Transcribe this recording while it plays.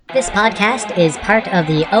This podcast is part of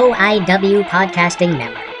the OIW Podcasting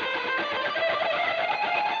Network.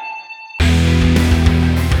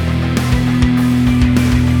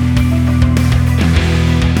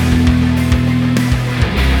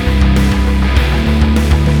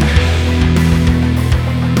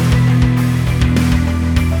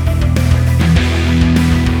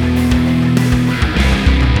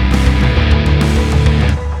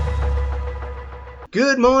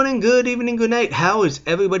 Good morning, good evening, good night. How is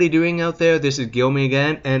everybody doing out there? This is Gilmy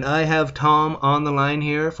again, and I have Tom on the line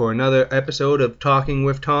here for another episode of Talking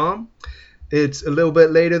with Tom. It's a little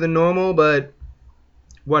bit later than normal, but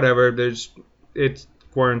whatever. It's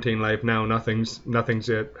quarantine life now. Nothing's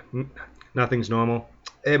normal.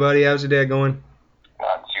 Hey, buddy, how's your day going?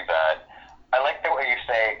 Not too bad. I like the way you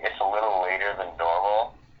say it's a little later than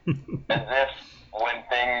normal, as if when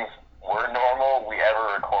things were normal, we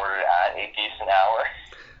ever recorded at a decent hour.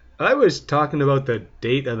 I was talking about the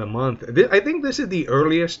date of the month. I think this is the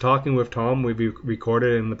earliest Talking with Tom we've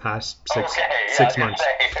recorded in the past six months.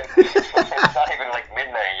 It's not even like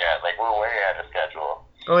midnight yet. Like, we're way ahead of schedule.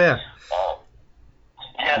 Oh, yeah.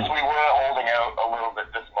 Yes, we were holding out a little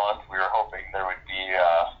bit this month. We were hoping there would be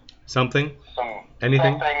Something?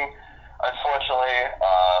 Anything? Something. Unfortunately,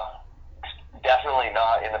 definitely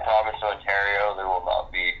not in the province of Ontario. There will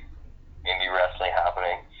not be indie wrestling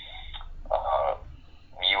happening.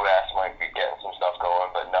 U.S. might be getting some stuff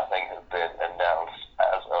going, but nothing has been announced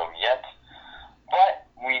as of yet. But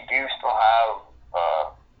we do still have,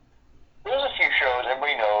 there's a few shows,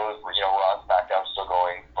 everybody knows, Raw and SmackDown's still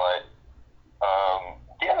going, but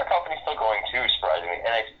the other company's still going too, surprisingly,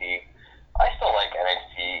 NXT. I still like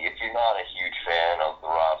NXT. If you're not a huge fan of the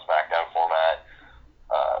Raw SmackDown format,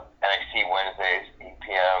 NXT Wednesdays, 8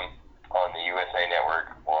 p.m. on the USA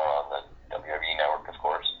Network, or on the WWE Network, of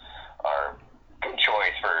course, are good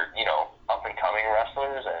choice for, up-and-coming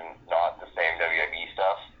wrestlers and not the same WWE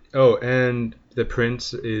stuff. Oh, and the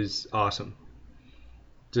Prince is awesome.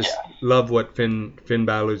 Just love what Finn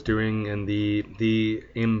Balor's doing, and the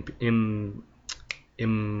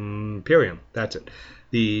Imperium. That's it.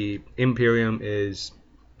 The Imperium is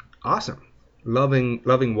awesome.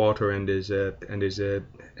 Loving Walter and his crew. Yeah, I've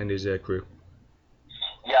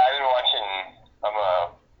been watching. I'm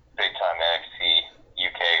a big time NXT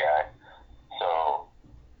UK guy, so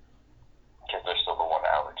because there's still the 1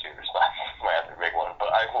 hour too. So that's my other big one.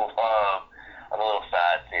 But I'm a little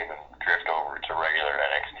sad seeing them drift over to regular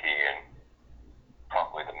NXT and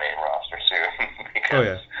probably the main roster soon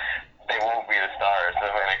because they won't be the stars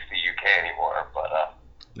of NXT UK anymore. But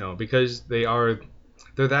no, because they're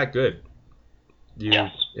that good.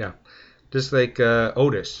 Yes. Yeah. Just like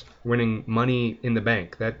Otis winning Money in the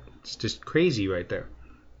Bank. That's just crazy right there.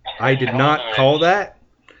 I did not call that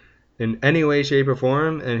in any way, shape, or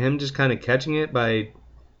form, and him just kind of catching it by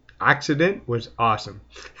accident was awesome.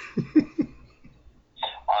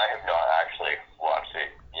 I have not actually watched it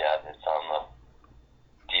yet. It's on the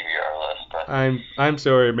DVR list. But I'm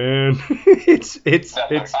sorry, man. it's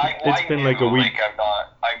been like a week.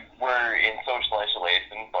 We're in social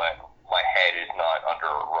isolation, but my head is not under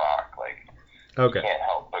a rock. Like, okay. You can't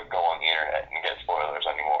help but go on the internet and get spoilers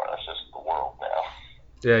anymore. That's just the world now.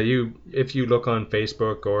 Yeah, if you look on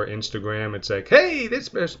Facebook or Instagram, it's like, hey, this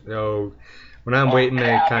person. No, when I'm waiting,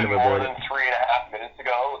 I kind of avoid it. More than 3.5 minutes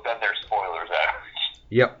ago, then there's spoilers out.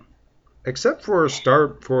 Yep. Except for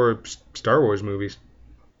Star Wars movies.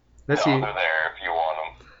 They're there if you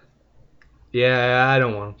want them. Yeah, I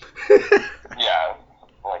don't want them. Yeah,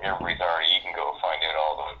 like everybody's already. You can go find out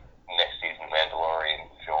all the next season Mandalorian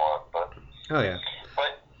if you want, but. Oh yeah.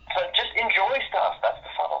 But so just enjoy stuff. That's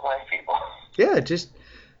the fun of life, people. Yeah,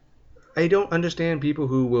 I don't understand people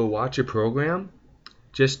who will watch a program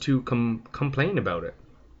just to complain about it.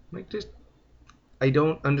 I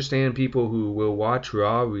don't understand people who will watch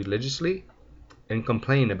Raw religiously and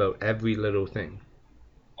complain about every little thing.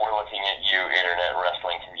 We're looking at you, internet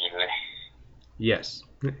wrestling community. Yes.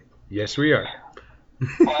 Yes, we are.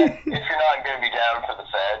 But if you're not going to be down for the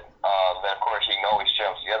Fed, then of course you can always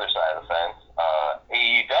jump to the other side of the fence.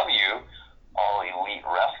 AEW, All Elite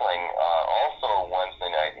Wrestling, also Wednesday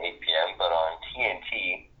night, 8 p.m., but on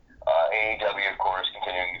TNT. AEW, of course,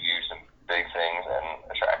 continuing to do some big things and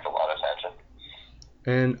attract a lot of attention.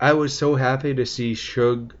 And I was so happy to see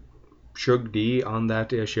Shug D on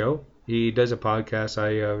that show. He does a podcast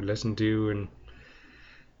I listen to,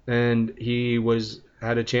 and he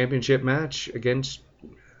had a championship match against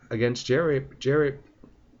Jericho.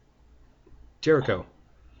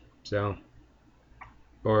 So,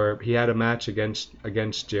 or he had a match against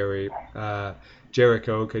Jericho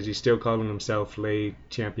because he's still calling himself Le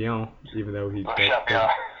Champion, even though he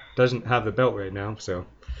doesn't have the belt right now. So,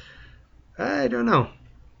 I don't know.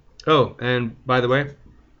 Oh, and by the way,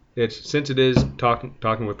 since it is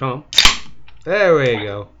talking with Tom. There we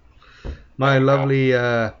go. My lovely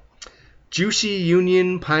Juicy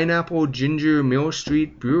Union Pineapple Ginger Mill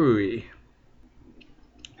Street Brewery.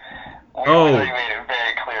 We already made it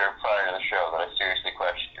very clear prior to the show that I seriously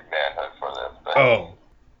questioned your manhood for this. But... Oh,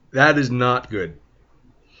 that is not good.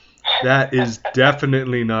 That is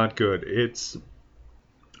definitely not good. It's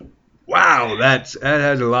wow. That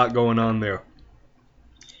has a lot going on there.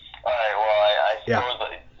 All right. Well, I suppose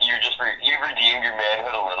that you redeemed your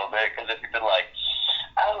manhood a little bit, because if you'd been like,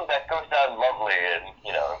 oh, that goes down lovely, and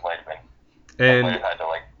it might have been. And we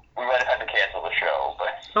might have had to cancel the show,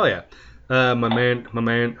 but. Oh yeah, my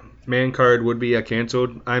man card would be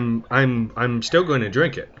canceled. I'm still going to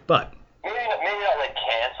drink it, but maybe not like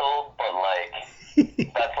cancel, but like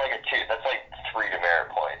that's like 3 demerit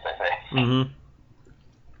points, I think. Mm-hmm.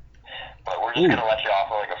 But we're just gonna let you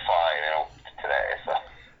off with like a fine, today. So.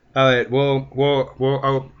 All right. Well,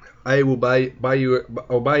 I will buy you.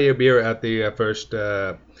 I'll buy you a beer at the first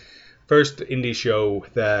indie show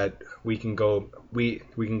that we can go. We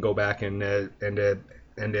can go back and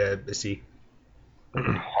see.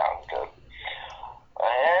 Sounds good.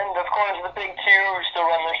 And of course, the big two still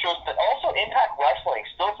run their shows, but also Impact Wrestling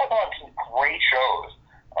still putting on some great shows.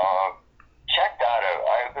 Check that out.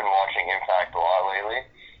 I've been watching Impact a lot lately.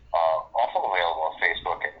 Also available on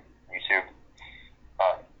Facebook and YouTube.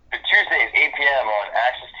 But Tuesdays, 8 p.m. on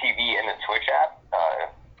Access TV and the Twitch app.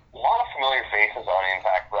 A lot of familiar faces on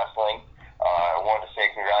Impact Wrestling. I wanted to say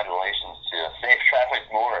congratulations to Safe Travis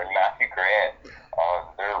Moore and Matthew Grant on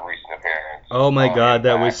their recent appearance. Oh my God,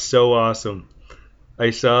 that was so awesome. I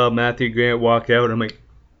saw Matthew Grant walk out. I'm like,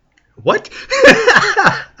 what?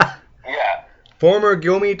 Yeah. Former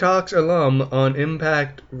Gilmy Talks alum on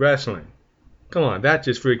Impact Wrestling. Come on, that's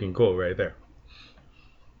just freaking cool right there.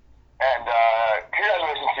 And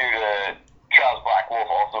congratulations to Charles Blackwolf,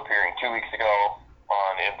 also appearing 2 weeks ago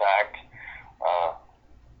on Impact. I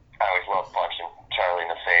always love punching Charlie in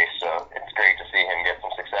the face, so it's great to see him get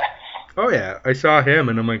some success. Oh yeah, I saw him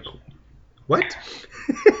and I'm like, what?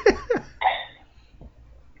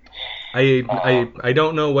 I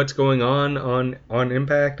don't know what's going on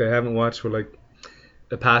Impact. I haven't watched for like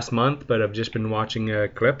the past month, but I've just been watching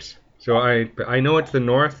clips. So I know it's the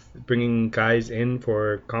North bringing guys in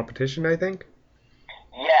for competition, I think.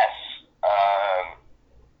 Yes.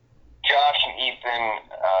 Josh and Ethan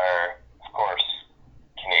are, of course,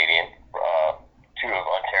 Canadian. Two of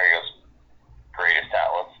Ontario's greatest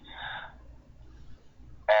talents.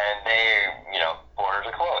 And they, borders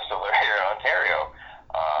are closed, so they're here in Ontario.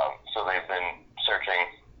 So they've been searching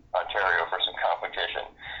Ontario for some competition.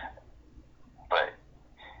 But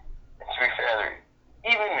to be fair,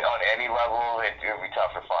 even on any level, it would be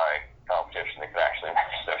tough to find competition that could actually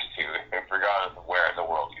match those two, regardless of where in the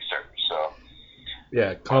world you search. So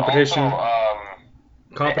yeah, competition.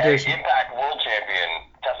 Competition. Impact World Champion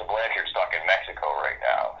Tessa Blanchard's stuck in Mexico right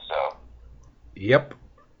now. So. Yep.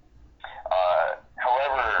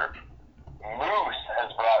 However, Moose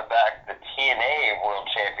has brought back the TNA World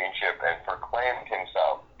Championship and proclaimed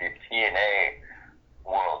himself the TNA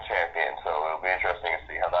World Champion. So it'll be interesting to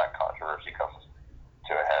see how that controversy comes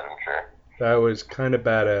to a head, I'm sure. That was kind of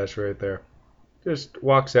badass right there. Just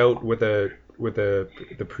walks out with the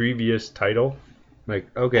previous title. Like,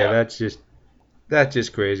 okay, yeah. That's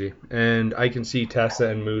just crazy. And I can see Tessa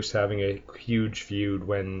and Moose having a huge feud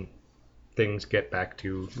when things get back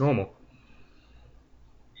to normal.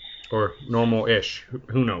 Or normal-ish.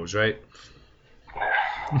 Who knows, right?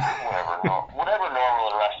 Whatever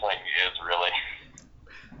normal in wrestling is, really.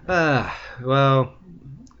 Well,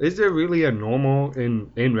 is there really a normal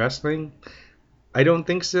in wrestling? I don't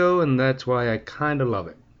think so, and that's why I kind of love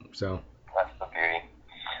it. So. That's the beauty.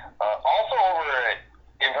 Also over at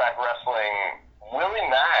Impact Wrestling, Willie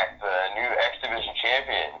Mack, the new X Division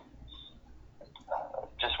champion,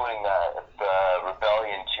 just winning the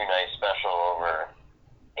Rebellion 2 Night Special over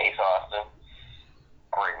Ace Austin.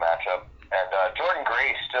 Great matchup. And Jordan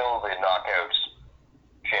Grace still the Knockouts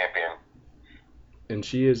champion. And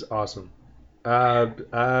she is awesome.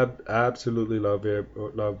 Absolutely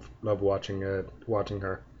love watching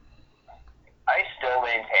her. I still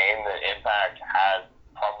maintain that Impact has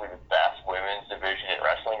probably the best women's division in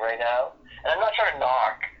wrestling right now. And I'm not trying to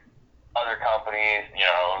knock other companies,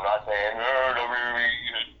 I'm not saying WWE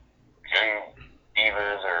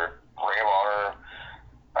Divas or Ring of Honor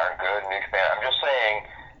aren't good and expand. I'm just saying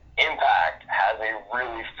Impact has a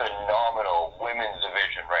really phenomenal women's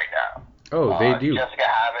division right now. Oh, they do. Jessica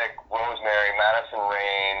Havoc, Rosemary, Madison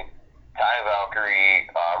Rayne, Taya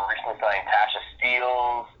Valkyrie, recently signed Tasha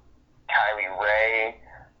Steelz, Kylie Ray,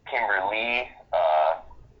 Kimberly,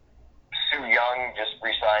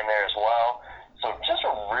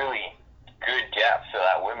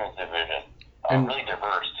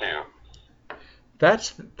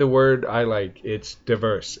 That's the word I like. It's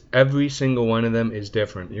diverse. Every single one of them is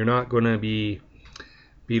different. You're not gonna be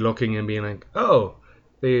looking and being like, oh,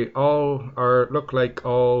 they all look like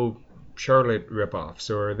all Charlotte ripoffs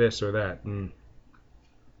or this or that. And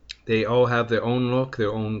they all have their own look,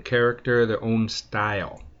 their own character, their own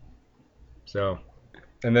style. So,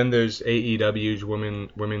 and then there's AEW's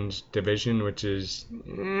women's division, which is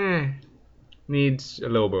needs a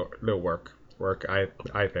little work. I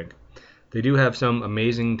think they do have some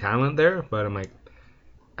amazing talent there, but I'm like,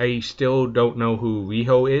 I still don't know who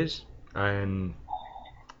Riho is, and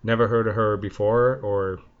never heard of her before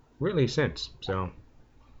or really since. So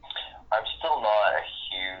I'm still not a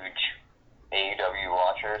huge AEW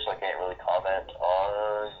watcher, so I can't really comment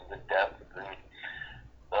on the depth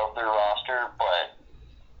of their roster, but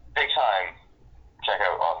big time check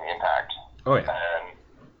out on the Impact. oh yeah, And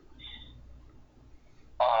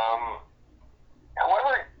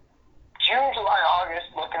however, June, July, August,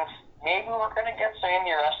 looking maybe we're gonna get some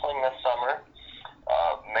indie wrestling this summer.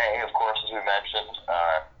 May, of course, as we mentioned,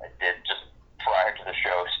 I did just prior to the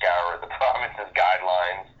show scour the province's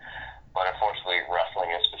guidelines, but unfortunately,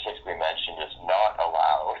 wrestling is specifically mentioned is not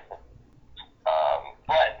allowed.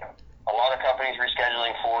 But a lot of companies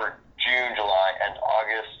rescheduling for June, July, and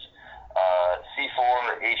August.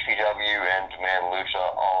 C4, HPW, and Demand Lucha,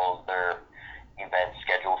 all of their events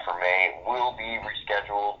scheduled for May will be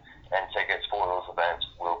rescheduled, and tickets for those events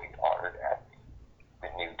will be honored at the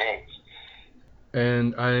new dates.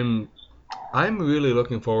 and I'm really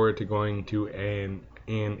looking forward to going to an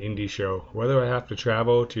indie show, whether I have to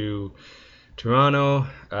travel to Toronto,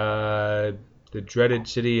 the dreaded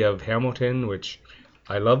city of Hamilton, which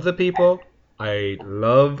I love the people, I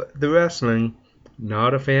love the wrestling,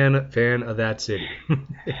 not a fan of that city. You and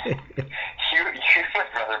my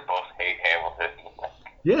brother both hate Hamilton.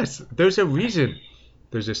 Yes, there's a reason.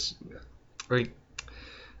 There's this, like,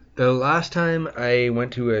 the last time I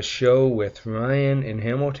went to a show with Ryan in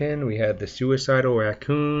Hamilton, we had the Suicidal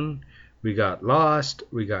Raccoon, we got lost,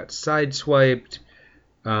 we got sideswiped,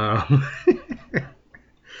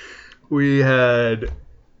 we had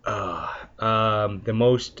the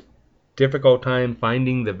most difficult time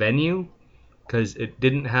finding the venue because it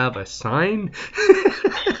didn't have a sign.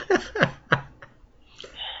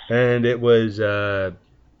 And it was an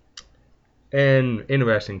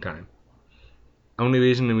interesting time. Only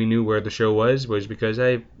reason that we knew where the show was because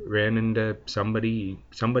I ran into somebody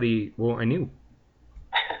well, I knew.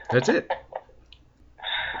 That's it.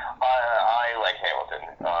 I like Hamilton,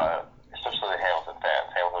 especially the Hamilton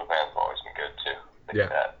fans. Hamilton fans have always been good too.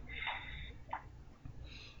 Yeah.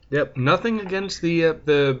 Yep. Nothing against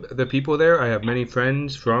the people there. I have many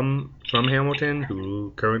friends from Hamilton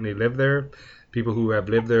who currently live there. People who have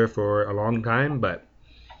lived there for a long time, but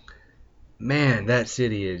man, that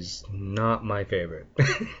city is not my favorite.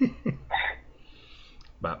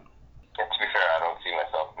 But And to be fair, I don't see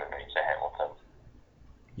myself moving to Hamilton.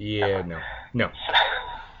 yeah, no.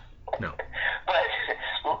 But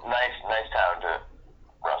nice town to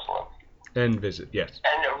wrestle in. And visit, yes.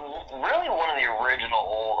 And really one of the original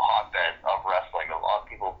old hotbeds of wrestling that a lot of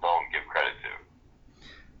people don't give credit to.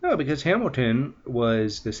 No, because Hamilton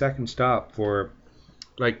was the second stop for,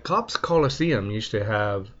 like, Cops Coliseum used to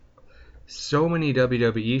have so many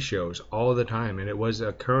WWE shows all the time, and it was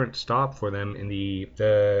a current stop for them in the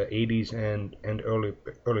 80s and early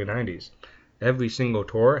 90s. Every single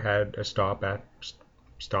tour had a stop at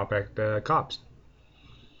Cops.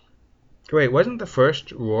 Wait, wasn't the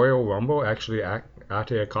first Royal Rumble actually at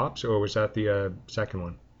Cops, or was that the second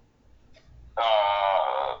one?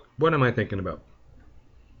 What am I thinking about?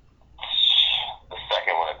 The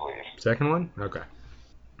second one, I believe. Second one? Okay.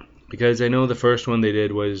 Because I know the first one they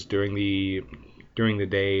did was during the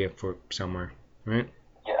day for somewhere, right?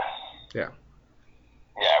 Yes. Yeah.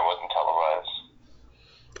 Yeah, it wasn't televised.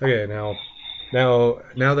 Okay,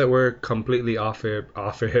 now that we're completely off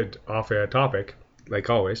a topic, like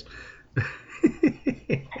always,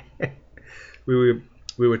 we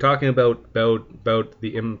were talking about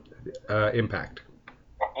the Impact.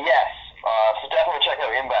 Yes. So definitely check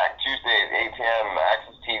out Impact Tuesdays, 8 p.m.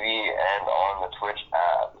 Access TV and on the Twitch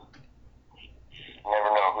app. You never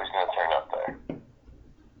know who's going to turn up there.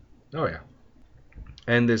 Oh yeah.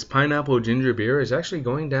 And this pineapple ginger beer is actually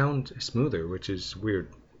going down smoother, which is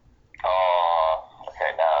weird. Oh,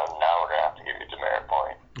 okay. Now we're going to have to give you a demerit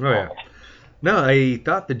point. Oh yeah. No, I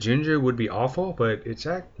thought the ginger would be awful, but it's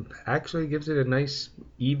actually gives it a nice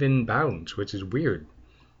even balance, which is weird.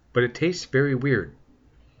 But it tastes very weird.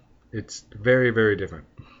 It's very, very different.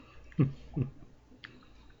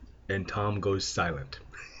 And Tom goes silent.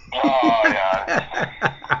 Oh, yeah.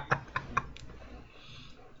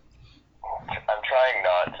 I'm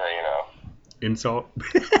insult.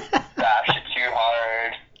 Bash it too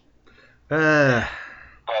hard. But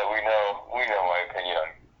we know my opinion on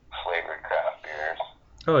flavored craft beers.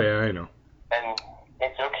 Oh yeah, I know. And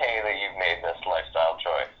it's okay that you've made this lifestyle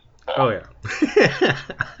choice. So. Oh yeah.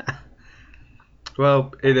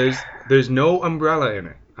 Well, there's no umbrella in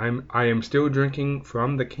it. I am still drinking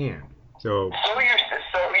from the can. So you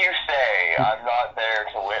say. I'm not there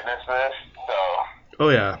to witness this, so. Oh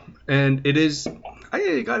yeah, and it is.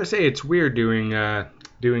 I gotta say, it's weird doing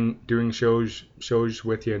shows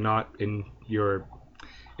with you not in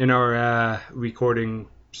our recording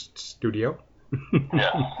studio.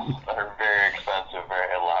 Yes, a very expensive, very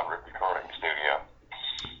elaborate recording studio.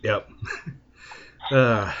 Yep.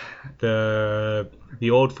 The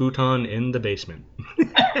old futon in the basement.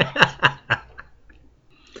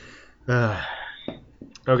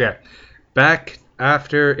 Okay, back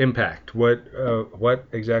after Impact. What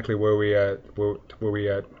exactly were we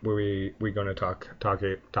gonna talk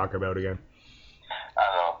about again? I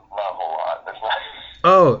don't know, not a whole lot. There's not.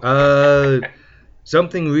 Oh,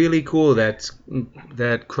 something really cool that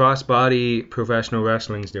crossbody professional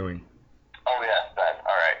wrestling's doing. Oh yes, that.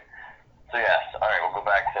 All right. So yes, all right. We'll go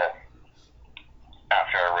back to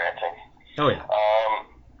after our ranting. Oh yeah.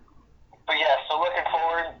 But yeah, so looking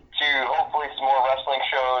forward to hopefully some more wrestling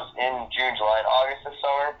shows in June, July, and August this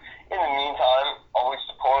summer. In the meantime, always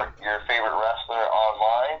support your favorite wrestler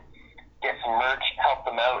online. Get some merch, help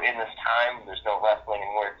them out in this time. There's no wrestling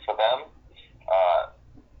and work for them.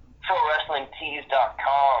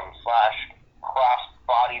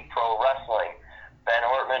 ProWrestlingTees.com/CrossBodyProWrestling. Ben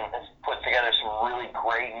Ortman has put together some really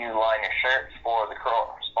great new line of shirts for the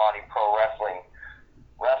Crossbody Pro Wrestling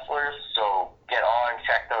wrestlers. So get on,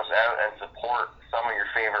 check those out, and support some of your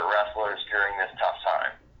favorite wrestlers during this tough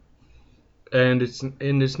time. And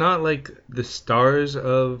it's not like the stars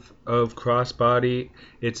of crossbody.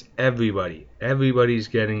 It's everybody. Everybody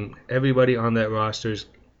on that roster's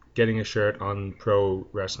getting a shirt on Pro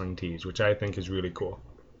Wrestling Tees, which I think is really cool.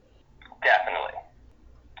 Definitely.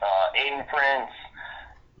 Aiden Prince,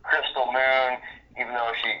 Crystal Moon, even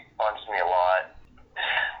though she punches me a lot.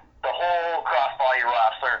 The whole crossbody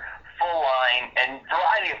roster, full line, and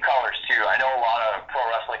variety of colors too. I know a lot of pro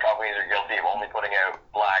wrestling companies are guilty of only putting out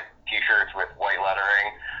black t-shirts with white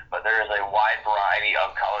lettering, but there is a wide variety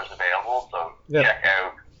of colors available, so check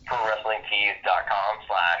out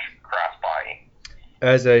ProWrestlingTees.com/crossbody.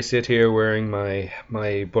 As I sit here wearing my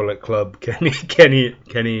Bullet Club Kenny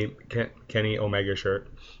Omega shirt.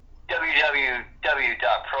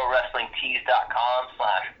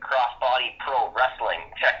 www.ProWrestlingTees.com/crossbodyprowrestling.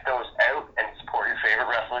 Check those out and support your favorite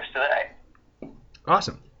wrestlers today.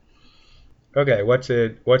 Awesome. Okay, what's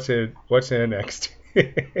in next? Not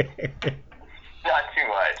too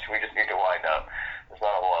much. We just need to wind up. There's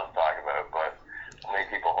not a lot to talk about, but we'll make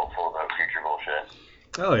people hopeful about future bullshit.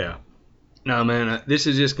 Oh yeah. No man, this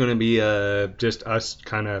is just gonna be just us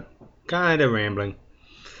kind of rambling,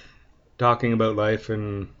 talking about life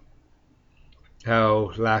and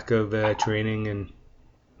how lack of training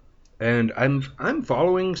and I'm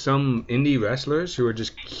following some indie wrestlers who are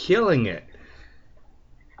just killing it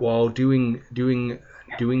while doing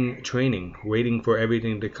training, waiting for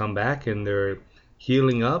everything to come back, and they're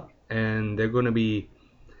healing up, and they're going to be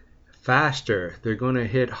faster, they're going to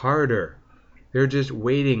hit harder. They're just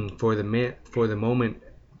waiting for the moment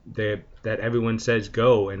that everyone says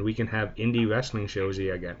go, and we can have indie wrestling shows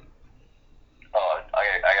again. Oh,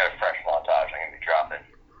 I got a fresh montage. I'm going to be dropping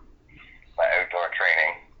my outdoor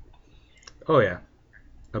training. Oh yeah,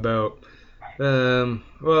 about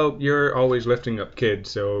well, you're always lifting up kids,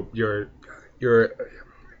 so your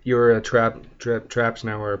traps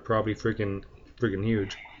now are probably freaking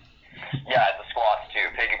huge. Yeah, the squats too.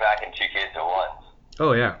 Piggybacking 2 kids at once.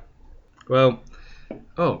 Oh yeah. Well,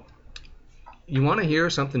 you want to hear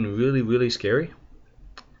something really, really scary?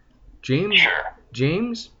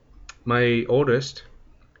 James, my oldest,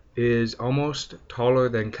 is almost taller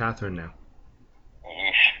than Catherine now.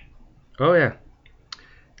 Yeesh. Oh yeah.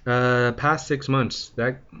 Past 6 months.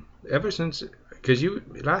 Ever since, because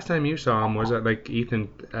last time you saw him was at like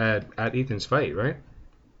at Ethan's fight, right?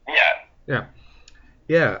 Yeah.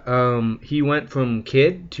 Yeah. He went from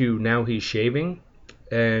kid to now he's shaving,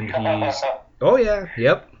 and he's. Oh yeah.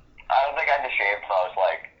 Yep. I don't think I had to shave until I was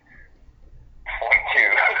like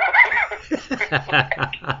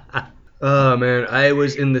 22. Oh man, I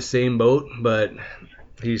was in the same boat, but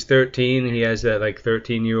he's 13. He has that like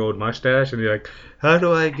 13-year-old mustache, and he's like, "How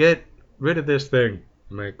do I get rid of this thing?"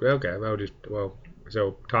 I'm like, "Okay,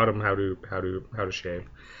 so taught him how to shave."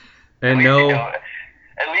 And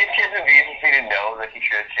at least he has the decency to know that he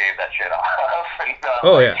should shave that shit off and not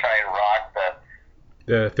try and rock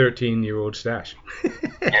The 13-year-old stash. Yeah,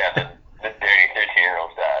 the dirty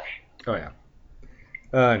 13-year-old stash. Oh yeah.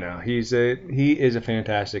 No, he is a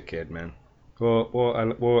fantastic kid, man.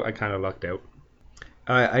 Well, I kind of lucked out.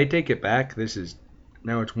 I take it back.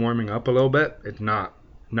 Now it's warming up a little bit. It's not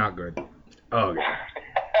good. Oh god.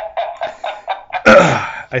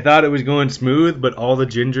 I thought it was going smooth, but all the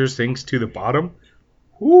ginger sinks to the bottom.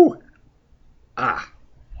 Woo!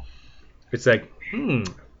 It's like,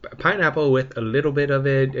 pineapple with a little bit of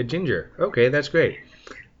a ginger. Okay, that's great.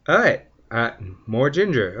 All right, more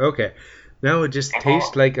ginger. Okay, now it just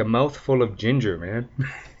tastes like a mouthful of ginger, man.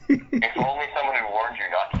 If only someone had warned you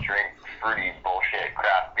not to drink fruity bullshit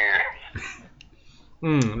craft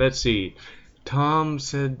beers. Let's see. Tom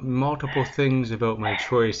said multiple things about my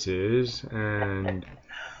choices, and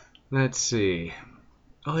let's see.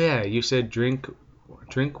 Oh yeah, you said drink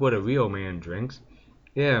what a real man drinks.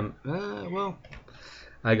 Yeah, well,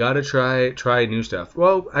 I gotta try new stuff.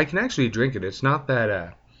 Well, I can actually drink it. It's not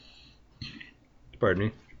that, pardon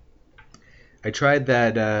me. I tried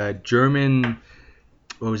that German,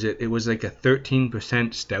 what was it? It was like a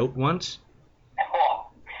 13% stout once.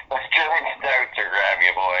 Oh, those German stouts are grab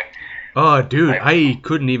you, boy. Oh, dude, I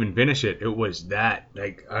couldn't even finish it. It was that,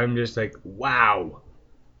 like, I'm just like, wow.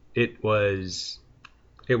 It was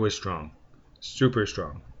strong. Super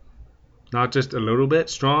strong. Not just a little bit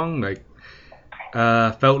strong, like,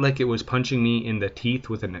 felt like it was punching me in the teeth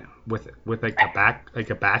with like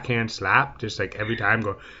a backhand slap, just like every time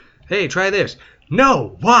go, hey, try this.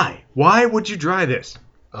 No, why? Why would you try this?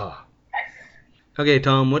 Oh. Okay,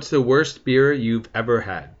 Tom, what's the worst beer you've ever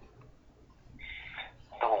had?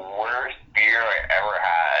 The worst beer I ever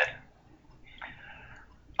had.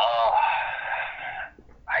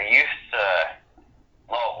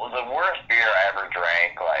 The worst beer I ever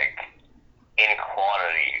drank, like, in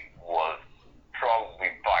quantity, was probably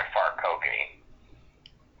by far Kokanee.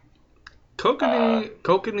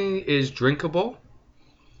 Kokanee is drinkable.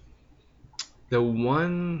 The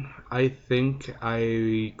one I think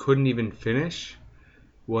I couldn't even finish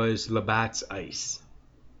was Labatt's Ice.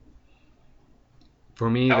 For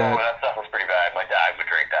me, that stuff was pretty bad. My dad would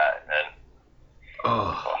drink that, and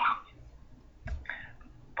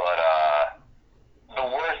But the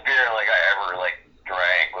worst beer I ever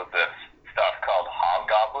drank was this stuff called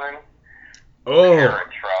Hobgoblin.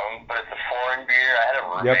 But it's a foreign beer. I had a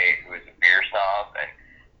roommate who was a beer snob, and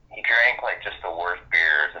he drank just the worst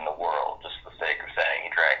beers in the world, just for the sake of saying he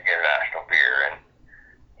drank international beer, and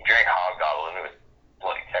he drank Hobgoblin. It was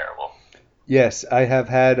bloody terrible. Yes, I have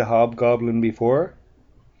had Hobgoblin before,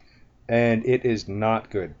 and it is not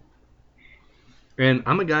good. And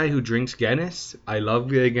I'm a guy who drinks Guinness. I love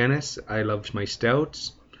Guinness. I love my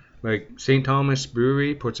stouts. Like St. Thomas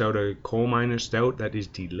Brewery puts out a coal miner stout that is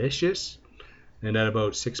delicious, and at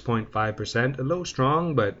about 6.5%, a little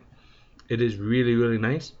strong, but it is really, really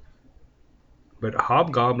nice. But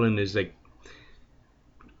Hobgoblin is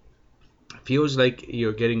feels like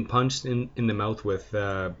you're getting punched in the mouth with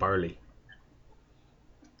barley.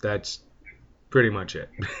 That's pretty much it.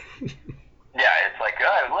 Yeah, it's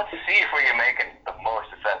let's see if we can make it the most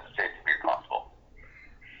offensive taste of beer possible.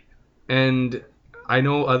 And I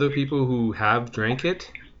know other people who have drank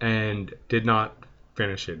it and did not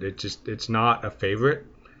finish it. It's not a favorite.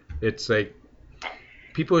 It's like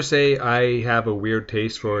people say I have a weird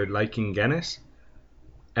taste for liking Guinness.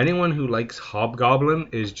 Anyone who likes Hobgoblin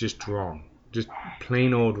is just wrong. Just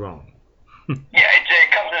plain old wrong. Yeah,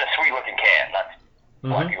 it comes in a sweet looking can. That's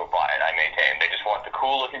why people buy it, I maintain. They just want the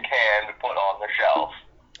cool looking can to put on their shelf.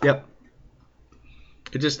 Yep.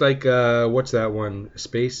 It's just like, what's that one?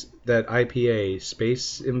 That IPA,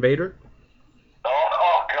 Space Invader?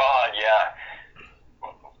 Oh God, yeah.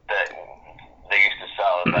 That they used to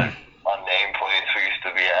sell it on nameplates we used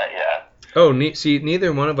to be at, yeah. Oh, see,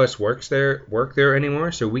 neither one of us work there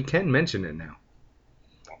anymore, so we can mention it now.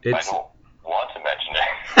 I don't want to mention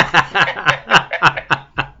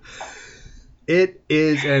it. It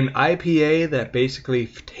is an IPA that basically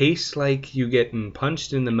tastes like you getting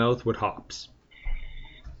punched in the mouth with hops.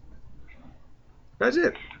 That's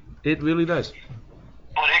it. It really does.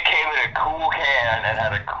 But it came in a cool can and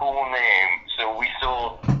had a cool name, so we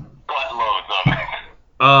sold buttloads of it.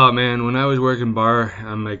 Oh man, when I was working bar,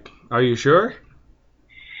 I'm like, are you sure?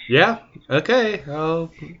 Yeah? Okay.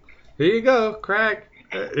 Oh, here you go. Crack.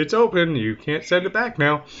 It's open. You can't send it back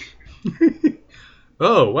now.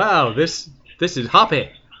 Oh, wow. This is hoppy.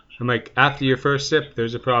 I'm like, after your first sip,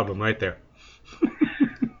 there's a problem right there.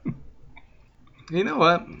 You know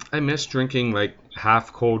what? I miss drinking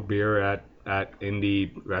half cold beer at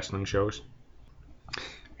indie wrestling shows.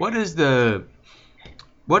 What is the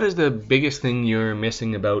what is the biggest thing you're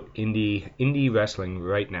missing about indie wrestling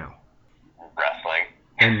right now? Wrestling.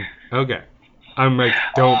 And okay, I'm like,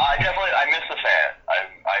 don't. I miss the fans.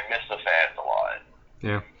 I miss the fans a lot.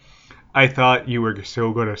 Yeah, I thought you were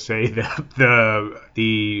still gonna say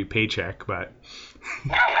the paycheck, but.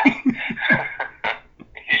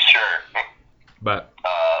 Sure. But.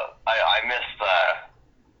 I miss the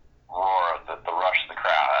roar, the rush of the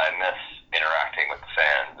crowd. I miss interacting with the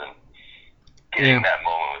fans and getting that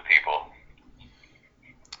moment with people.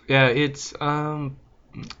 Yeah, it's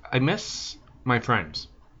I miss my friends.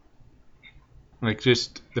 Like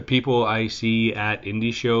just the people I see at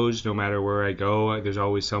indie shows, no matter where I go, there's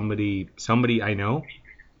always somebody I know.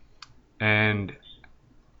 And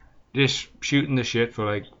just shooting the shit for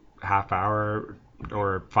like half hour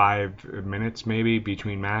or 5 minutes maybe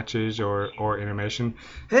between matches or intermission.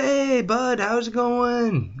 Hey bud, how's it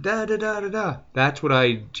going? Da da da da da. That's what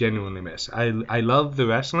I genuinely miss. I love the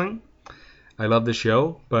wrestling. I love the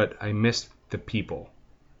show, but I miss the people.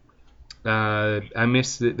 I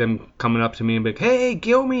miss them coming up to me and be like, hey,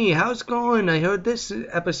 Gilmy, how's it going? I heard this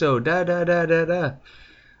episode, da da da da da.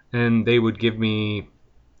 And they would give me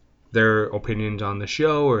their opinions on the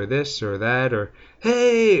show or this or that or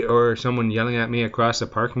hey, or someone yelling at me across the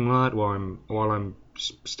parking lot while I'm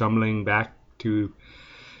stumbling back to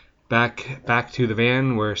the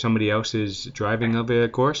van where somebody else is driving of it,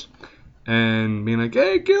 of course, and being like,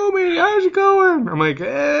 hey, Gilmy, how's it going? I'm like,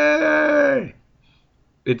 hey.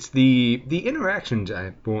 It's the interactions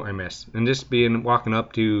I miss, and just walking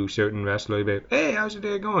up to certain wrestlers, like, hey, how's your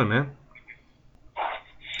day going, man?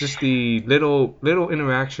 Just the little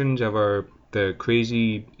interactions of the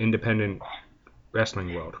crazy independent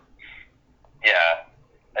wrestling world. Yeah,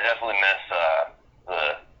 I definitely miss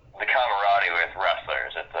the camaraderie with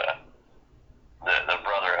wrestlers. It's the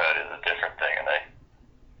brotherhood is a different thing, and I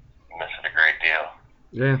miss it a great deal.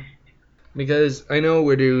 Yeah, because I know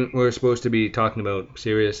we're supposed to be talking about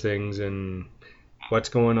serious things and what's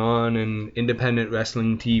going on in independent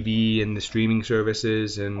wrestling TV and the streaming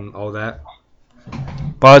services and all that.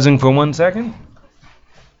 Pausing for 1 second.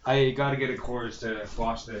 I gotta get a Coors to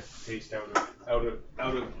wash the taste out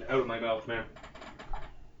of my mouth, man.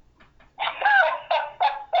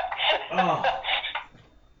 Oh,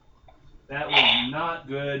 that was not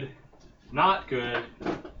good. Not good.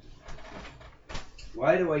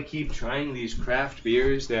 Why do I keep trying these craft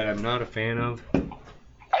beers that I'm not a fan of? I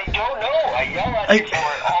don't know. I yell at you for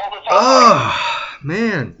it all the time. Oh,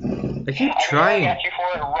 man. I keep trying. I'm yelling at you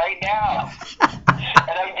for it right now.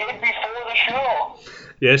 And I did before the show.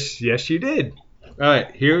 Yes, you did. All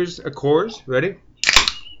right, here's a Coors. Ready?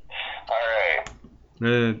 All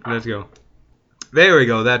right. Let's go. There we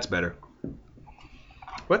go. That's better.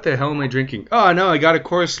 What the hell am I drinking? Oh, no, I got a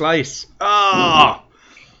Coors Slice. Oh,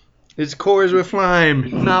 it's Coors with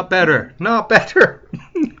lime. Not better. Not better.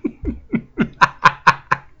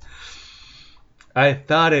 I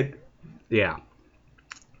thought it... Yeah.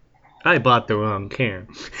 I bought the wrong can.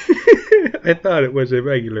 I thought it was a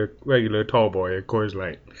regular tall boy, a Coors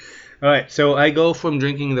Light. All right, so I go from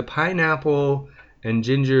drinking the Pineapple and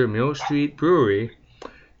Ginger Mill Street Brewery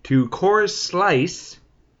to Coors Slice,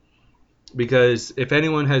 because if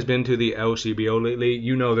anyone has been to the LCBO lately,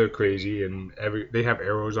 you know they're crazy and they have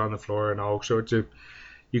arrows on the floor and all sorts of.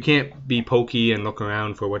 You can't be pokey and look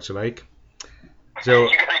around for what you like. So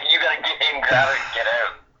you gotta get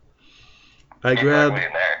out. I grabbed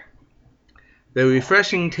the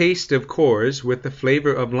refreshing taste of Coors with the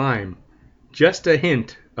flavor of lime. Just a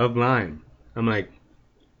hint of lime. I'm like,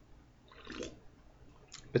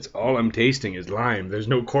 that's all I'm tasting is lime. There's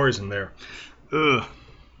no Coors in there. Ugh.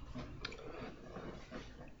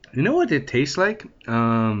 You know what it tastes like?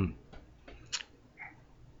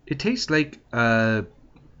 It tastes like a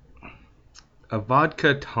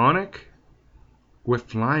vodka tonic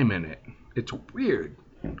with lime in it. It's weird.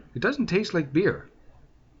 It doesn't taste like beer.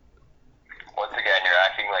 Once again, you're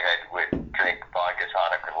acting like I would drink vodka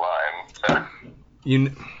tonic with lime. So.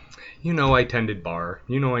 You know I tended bar.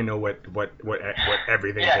 You know I know what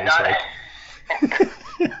everything tastes like.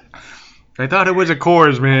 I thought it was a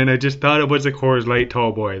Coors, man. I just thought it was a Coors Light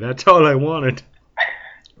tall boy. That's all I wanted.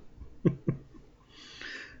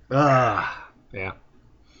 Yeah.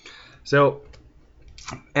 So,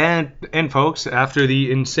 and folks, after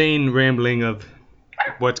the insane rambling of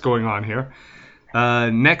what's going on here,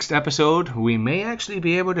 next episode we may actually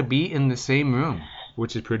be able to be in the same room,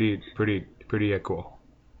 which is pretty cool.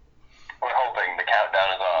 We're hoping the countdown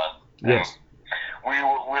is on. Yes. We're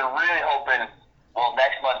really hoping. Well,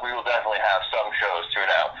 next month we will definitely have some shows to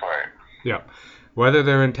announce for it. Yeah. Whether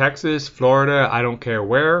they're in Texas, Florida, I don't care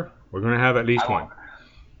where, we're gonna have at least one.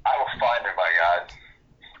 I will find her, by God.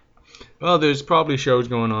 Well, there's probably shows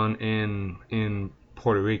going on in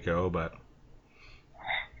Puerto Rico, but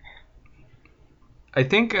I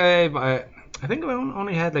think I think I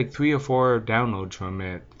only had like 3 or 4 downloads from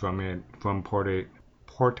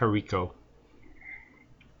Puerto Rico.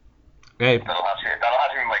 Hey, That'll have to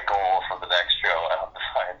be my goal for the next show. I have to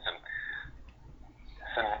find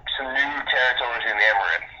some new territories in the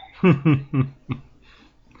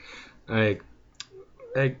Emirates.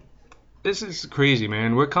 like this is crazy,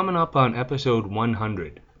 man. We're coming up on episode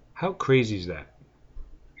 100. How crazy is that?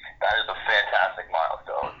 That is a fantastic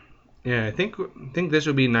milestone. Yeah, I think this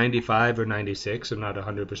will be 95 or 96. I'm not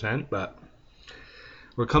 100%, but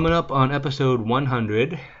we're coming up on episode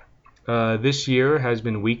 100. This year has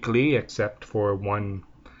been weekly, except for one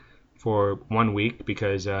week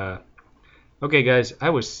because okay, guys,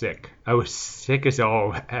 I was sick. I was sick as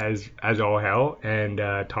all hell, and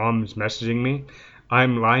Tom's messaging me.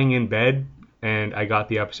 I'm lying in bed, and I got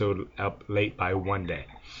the episode up late by 1 day.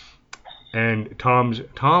 And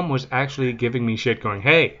Tom was actually giving me shit, going,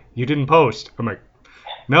 "Hey, you didn't post." I'm like,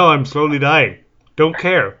 "No, I'm slowly dying. Don't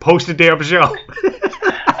care. Post the day of the show." That's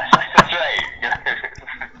right.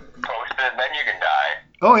 Post it, then you can die.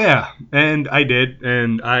 Oh yeah, and I did,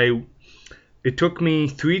 and it took me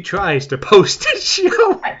 3 tries to post the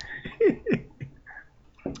show.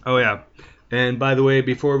 Oh yeah, and by the way,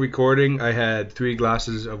 before recording, I had 3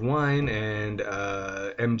 glasses of wine and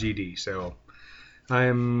MGD, so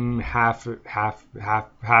I'm half in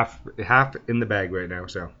the bag right now.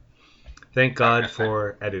 So thank God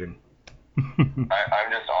for editing. I'm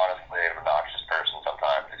just honestly an obnoxious person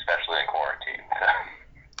sometimes, especially in quarantine.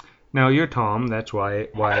 Now you're Tom. That's why.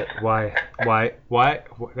 That's why. What?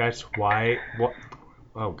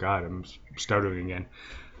 Oh God, I'm stuttering again.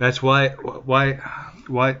 That's why.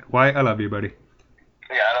 I love you, buddy.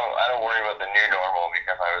 Yeah, I don't worry about the new normal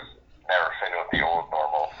because I was never fit with the old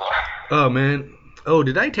normal. So. Oh man. Oh,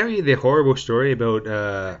 did I tell you the horrible story about?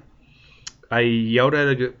 I yelled at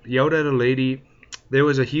a lady. There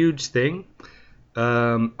was a huge thing.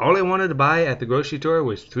 All I wanted to buy at the grocery store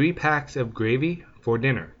was 3 packs of gravy for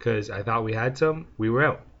dinner because I thought we had some. We were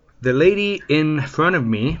out. The lady in front of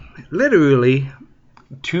me, literally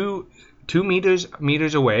 2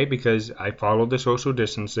 meters away, because I followed the social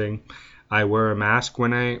distancing. I wear a mask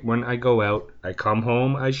when I go out. I come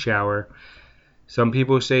home. I shower. Some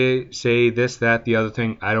people say this, that, the other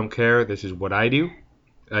thing. I don't care. This is what I do.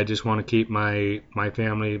 I just want to keep my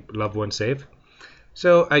family, loved ones safe.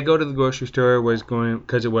 So I go to the grocery store. Was going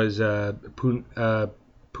because it was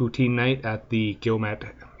poutine night at the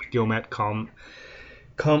Gilmet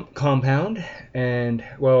compound, and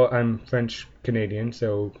well, I'm French Canadian,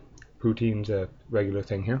 so poutine's a regular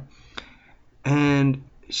thing here. And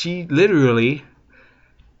she literally,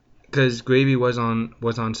 because gravy was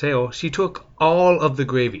on sale, she took all of the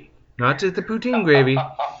gravy, not just the poutine gravy,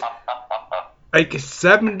 like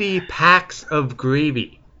 70 packs of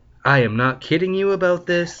gravy. I am not kidding you about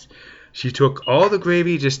this. She took all the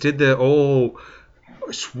gravy, just did the old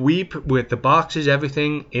sweep with the boxes,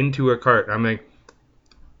 everything into her cart. I'm like,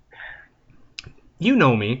 you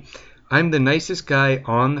know me. I'm the nicest guy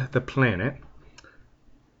on the planet.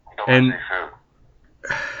 And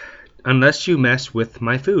unless you mess with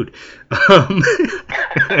my food.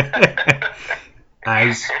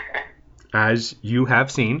 As you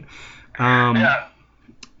have seen. Yeah.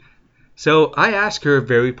 So I asked her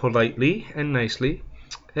very politely and nicely,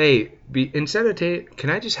 "Hey, instead of can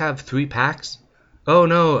I just have 3 packs?" "Oh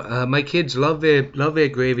no, my kids love their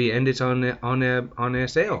gravy and it's on a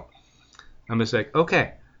sale." I'm just like,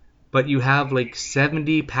 "Okay, but you have like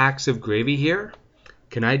 70 packs of gravy here.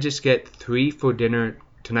 Can I just get 3 for dinner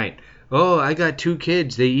tonight?" "Oh, I got 2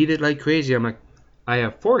 kids. They eat it like crazy." I'm like, "I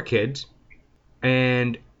have 4 kids,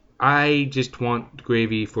 and I just want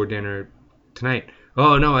gravy for dinner tonight."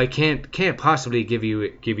 "Oh no, I can't possibly give you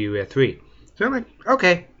a 3. So I'm like,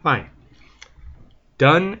 "Okay, fine.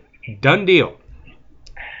 Done deal."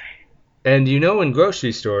 And you know, in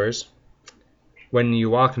grocery stores, when you're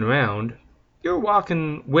walking around, you're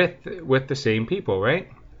walking with the same people, right?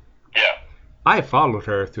 Yeah. I followed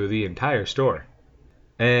her through the entire store,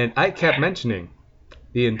 and I kept mentioning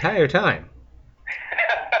the entire time,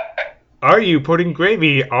 "Are you putting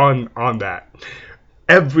gravy on that?"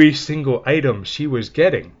 Every single item she was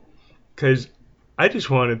getting, because I just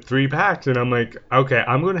wanted 3 packs, and I'm like, okay,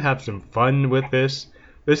 I'm going to have some fun with this.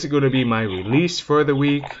 This is going to be my release for the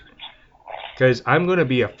week, because I'm going to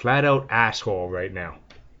be a flat-out asshole right now.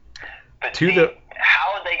 But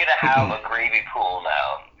how are they going to have a gravy pool now?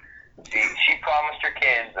 She promised her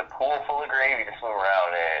kids a pool full of gravy to swim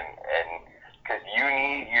around in, and because you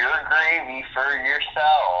need your gravy for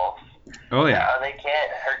yourself. Oh yeah.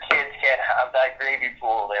 Her kids can't that gravy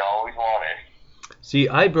pool they always wanted. See,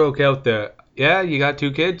 I broke out the, yeah, you got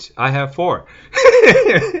 2 kids? I have 4.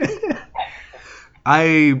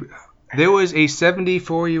 There was a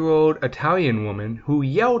 74-year-old Italian woman who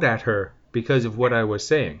yelled at her because of what I was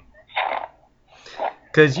saying.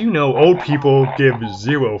 Because, you know, old people give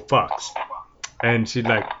 0 fucks. And she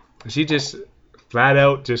just flat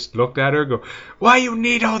out just looked at her and go, "Why you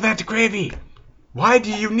need all that gravy? Why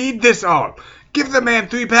do you need this all? Give the man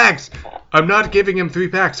 3 packs. I'm not giving him 3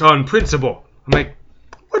 packs on principle." I'm like,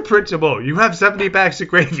 what principle? You have 70 packs of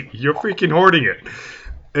gravy. You're freaking hoarding it.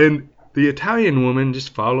 And the Italian woman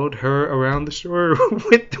just followed her around the store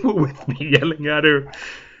with me yelling at her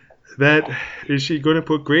that, is she going to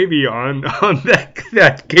put gravy on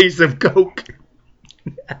that case of Coke?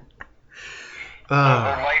 There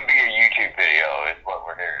might be a YouTube video is what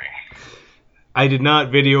we're hearing. I did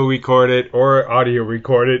not video record it or audio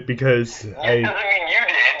record it because It doesn't mean you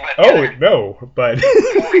did, but Oh, no, but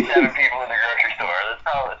 47 people in the grocery store.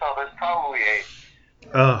 There's probably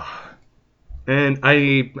a... And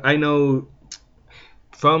I know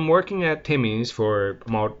from working at Timmy's for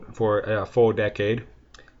a full decade,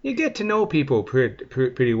 you get to know people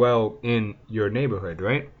pretty well in your neighborhood,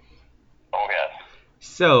 right? Oh, yes.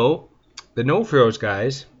 So, the No Frills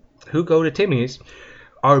guys who go to Timmy's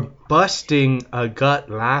are busting a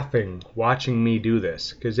gut laughing watching me do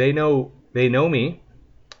this because they know me.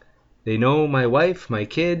 They know my wife, my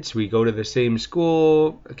kids. We go to the same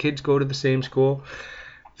school. Kids go to the same school.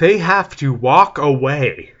 They have to walk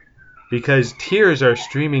away because tears are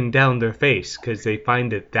streaming down their face because they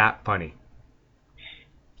find it that funny.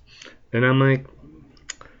 And I'm like,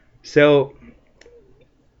 so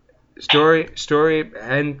story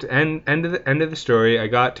end of the story. I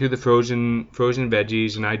got to the frozen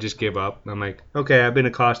veggies and I just give up. I'm like, okay, I've been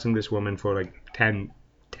accosting this woman for like 10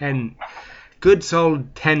 good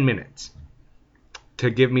solid 10 minutes to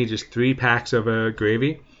give me just 3 packs of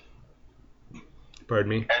gravy. Pardon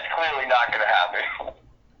me. It's clearly not going to happen.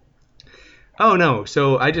 Oh no,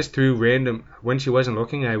 so I just threw random, when she wasn't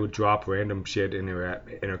looking, I would drop random shit in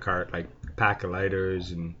her cart, like a pack of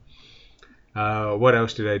lighters and what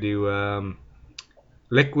else did I do?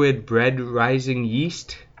 Liquid bread rising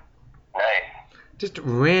yeast. Nice. Just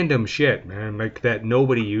random shit, man, like that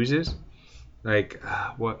nobody uses. Like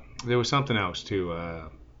what? There was something else too.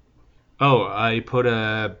 I put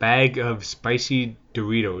a bag of spicy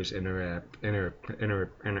Doritos in her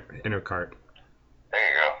cart. There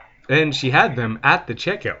you go. And she had them at the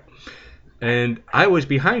checkout. And I was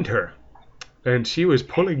behind her. And she was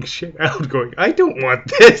pulling shit out going, I don't want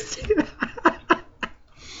this.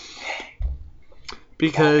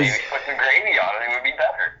 Because... Well, maybe put some gravy on it, it would be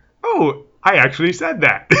better. Oh, I actually said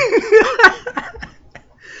that.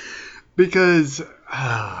 Because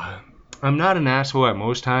I'm not an asshole at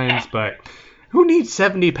most times, but who needs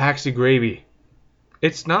 70 packs of gravy?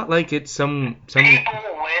 It's not like it's some... People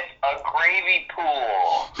with a gravy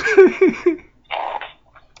pool.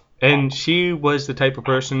 And she was the type of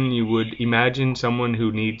person you would imagine someone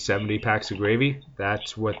who needs 70 packs of gravy.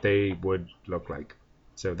 That's what they would look like.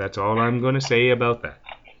 So that's all I'm going to say about that.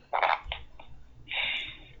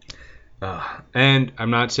 And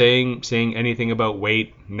I'm not saying anything about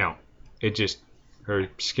weight. No. It just, her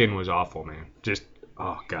skin was awful, man. Just,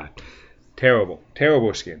 oh God. Terrible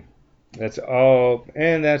skin. That's all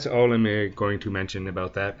I'm going to mention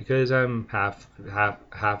about that because I'm half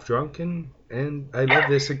drunk and I love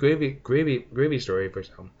this gravy story for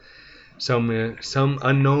some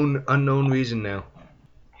unknown reason now.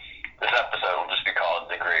 This episode will just be called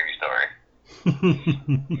The Gravy Story.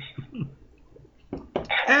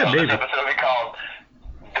 Yeah, maybe. This episode will be called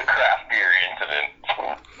The Craft Beer Incident.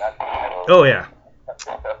 Oh yeah.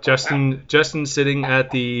 Justin sitting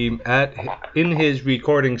in his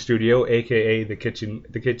recording studio, aka the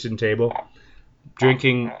kitchen table,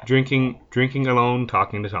 drinking alone,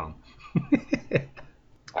 talking to Tom.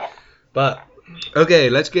 But okay,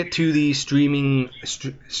 let's get to the streaming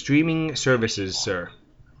services, sir.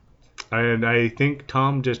 And I think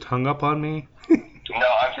Tom just hung up on me. No,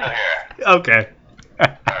 I'm still here. Okay.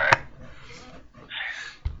 Alright.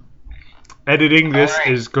 Editing this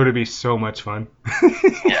Alright. is going to be so much fun.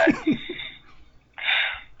 Yeah.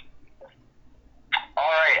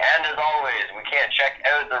 Alright, and as always, we can't check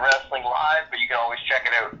out the wrestling live, but you can always check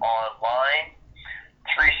it out online.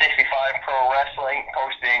 365 Pro Wrestling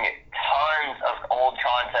posting tons of old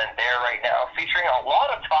content there right now, featuring a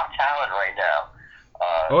lot of top talent right now.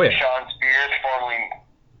 Oh, yeah. Sean Spears,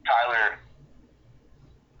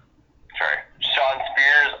 Sean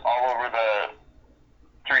Spears all over the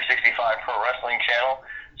 365 Pro Wrestling channel.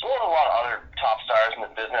 So we have a lot of other top stars in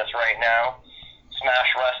the business right now. Smash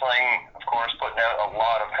Wrestling, of course, out a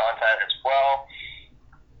lot of content as well.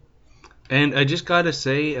 And I just gotta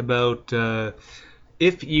say about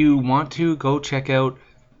if you want to go check out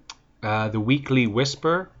the Weekly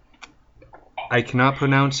Whisper. I cannot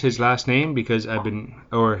pronounce his last name because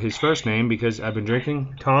his first name because I've been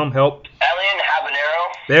drinking. Tom, help. Elian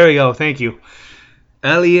Habanero. There we go. Thank you.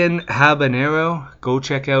 Elian Habanero. Go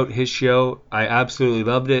check out his show. I absolutely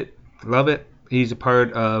loved it. Love it. He's a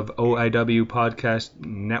part of OIW Podcast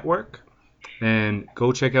Network. And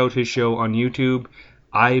go check out his show on YouTube.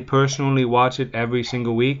 I personally watch it every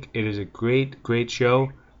single week. It is a great, great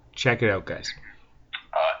show. Check it out, guys.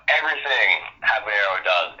 Everything Habanero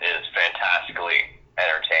does is fantastically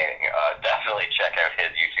entertaining. Definitely check out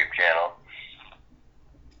his YouTube channel.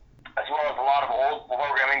 As well as a lot of old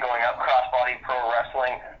programming going up, Crossbody Pro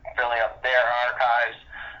Wrestling, filling up their archives,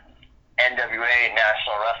 NWA,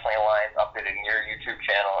 National Wrestling Alliance, updating your YouTube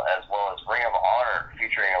channel, as well as Ring of Honor,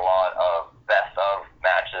 featuring a lot of best of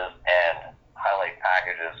matches and highlight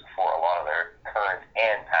packages for a lot of their current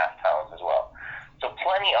and past talents as well. So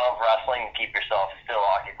plenty of wrestling to keep yourself still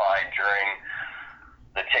occupied during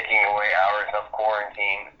the ticking away hours of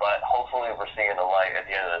quarantine, but hopefully we're seeing the light at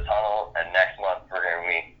the end of the tunnel, and next month we're going to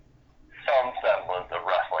be some semblance of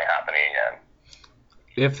wrestling happening again.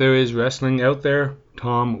 If there is wrestling out there,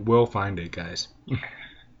 Tom will find it, guys.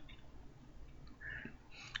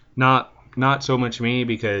 Not so much me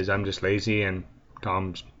because I'm just lazy, and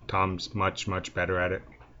Tom's much, much better at it.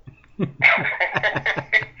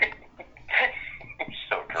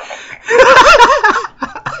 So drunk.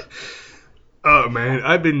 Oh man,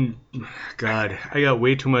 I got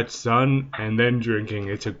way too much sun and then drinking.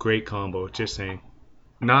 It's a great combo, just saying.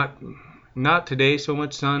 Not today so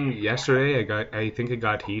much sun. Yesterday I think I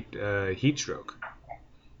got heat stroke.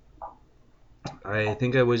 I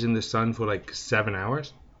think I was in the sun for like 7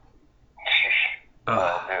 hours.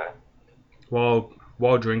 While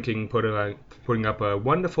drinking, putting up a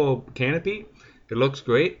wonderful canopy. It looks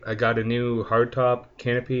great. I got a new hardtop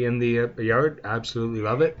canopy in the yard. Absolutely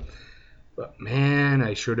love it. But man,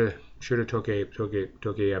 I should have took a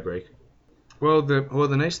break. Well,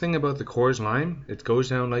 the nice thing about the Coors Lime, it goes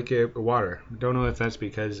down like a water. Don't know if that's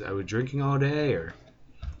because I was drinking all day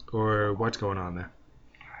or what's going on there.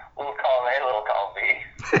 Little column A, little column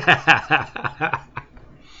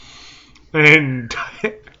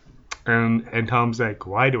B. And Tom's like,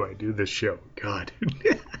 why do I do this show? God.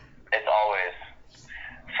 It's always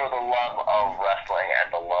for the love of wrestling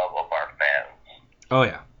and the love of our fans. Oh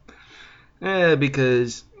yeah.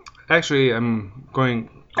 Because actually I'm going.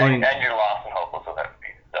 And you're lost and hopeless with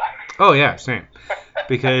everything. Oh yeah, same.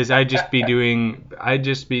 Because I'd just be doing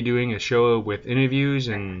a show with interviews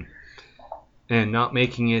and not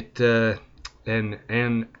making it and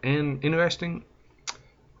interesting.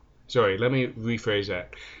 Sorry, let me rephrase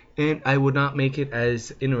that. And I would not make it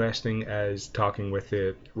as interesting as talking with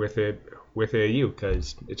you,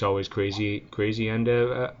 because it's always crazy and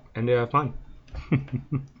fun.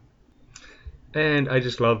 And I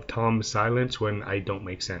just love Tom's silence when I don't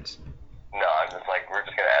make sense. No, I'm just like, we're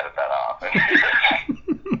just gonna edit that off.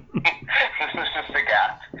 This is just a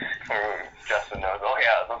gap. Justin knows. Oh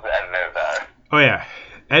yeah, let's edit out that. Oh yeah,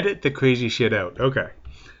 edit the crazy shit out. Okay,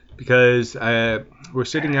 because we're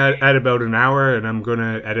sitting at about an hour, and I'm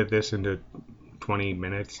gonna edit this into 20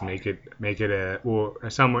 minutes, make it a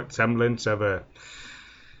somewhat semblance of a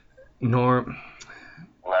norm.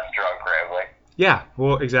 Less drunk rambling. Yeah,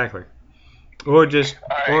 well, exactly. Or just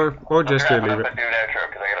right. or just to leave it. I'm gonna do an outro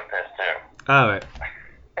because I gotta piss too. All right.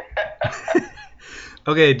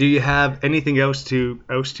 Okay. Do you have anything else to?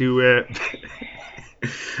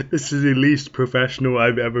 This is the least professional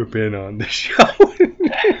I've ever been on this show.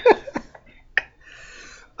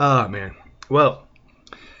 Oh man. Well,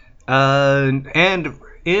 and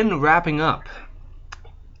in wrapping up,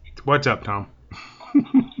 what's up, Tom?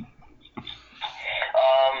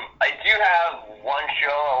 I do have one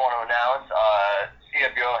show I want to announce.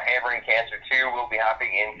 CWO Hammering Cancer 2 will be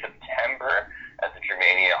happening in September at the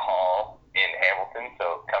Germania Hall in Hamilton.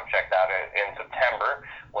 So come check that out in September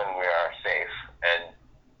when we are safe and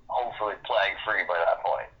hopefully plague free by that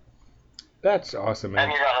point. That's awesome, man.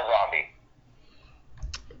 And you're not a zombie.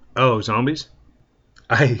 Oh, zombies?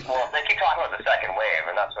 Well, they keep talking about the second wave,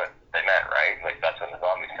 and that's what they meant, right? Like, that's when the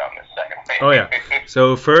zombies come, the second wave. Oh, yeah.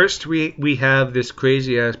 So first we have this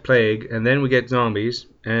crazy-ass plague, and then we get zombies,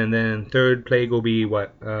 and then third plague will be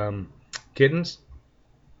what? Kittens?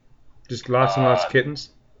 Just lots and lots of kittens?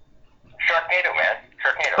 Sharknado, man.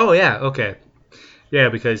 Sharknado. Oh, yeah, okay. Yeah,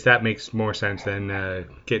 because that makes more sense than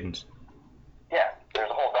kittens. Yeah, there's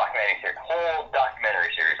a whole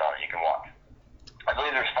documentary series on it you can watch. I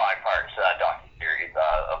believe there's 5 parts to that documentary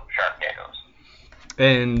of Sharknadoes.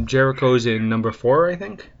 And Jericho's in number 4, I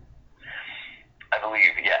think. I believe,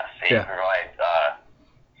 yes. He Yeah. provides,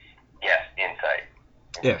 insight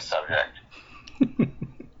into Yes. the subject.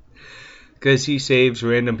 Because he saves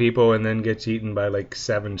random people and then gets eaten by like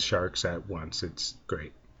 7 sharks at once. It's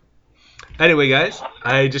great. Anyway, guys,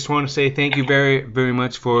 I just want to say thank you very, very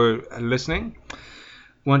much for listening.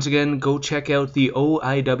 Once again, go check out the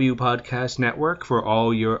OIW Podcast Network for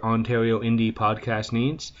all your Ontario indie podcast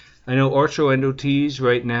needs. I know Orcho Endotees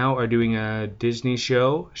right now are doing a Disney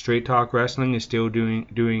show. Straight Talk Wrestling is still doing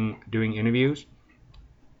interviews.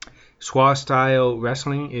 Swa Style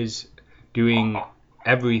Wrestling is doing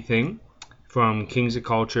everything from Kings of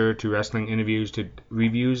Culture to wrestling interviews to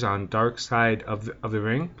reviews on Dark Side of the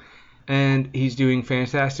Ring. And he's doing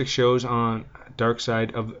fantastic shows on Dark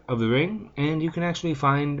Side of the Ring, and you can actually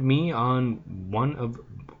find me on one of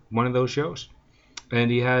those shows.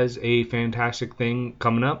 And he has a fantastic thing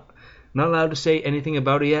coming up. Not allowed to say anything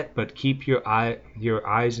about it yet, but keep your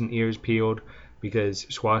eyes and ears peeled, because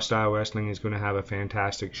Swa Style Wrestling is going to have a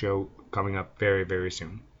fantastic show coming up very, very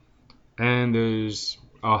soon. And there's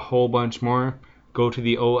a whole bunch more. Go to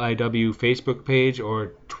the OIW Facebook page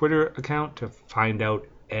or Twitter account to find out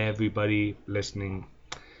everybody listening,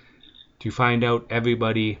 to find out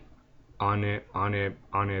everybody on it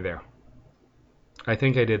there. I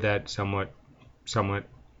think I did that somewhat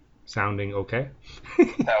sounding okay.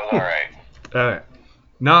 That was alright. Alright.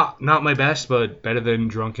 Not my best, but better than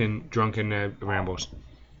drunken rambles.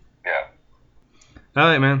 Yeah.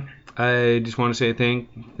 Alright, man. I just want to say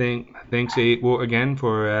thanks again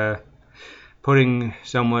for putting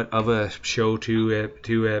somewhat of a show together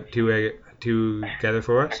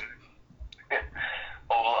for us. Well,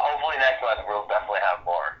 hopefully next month we'll definitely have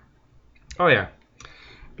more. Oh yeah,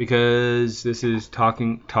 because this is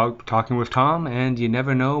talking with Tom, and you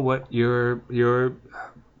never know what you're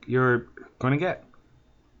gonna get.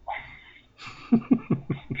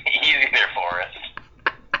 Easy there, Forrest.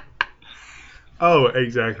 Oh,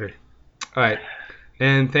 exactly. All right,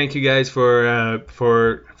 and thank you guys for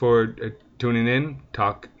tuning in.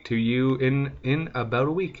 Talk to you in about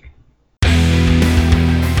a week.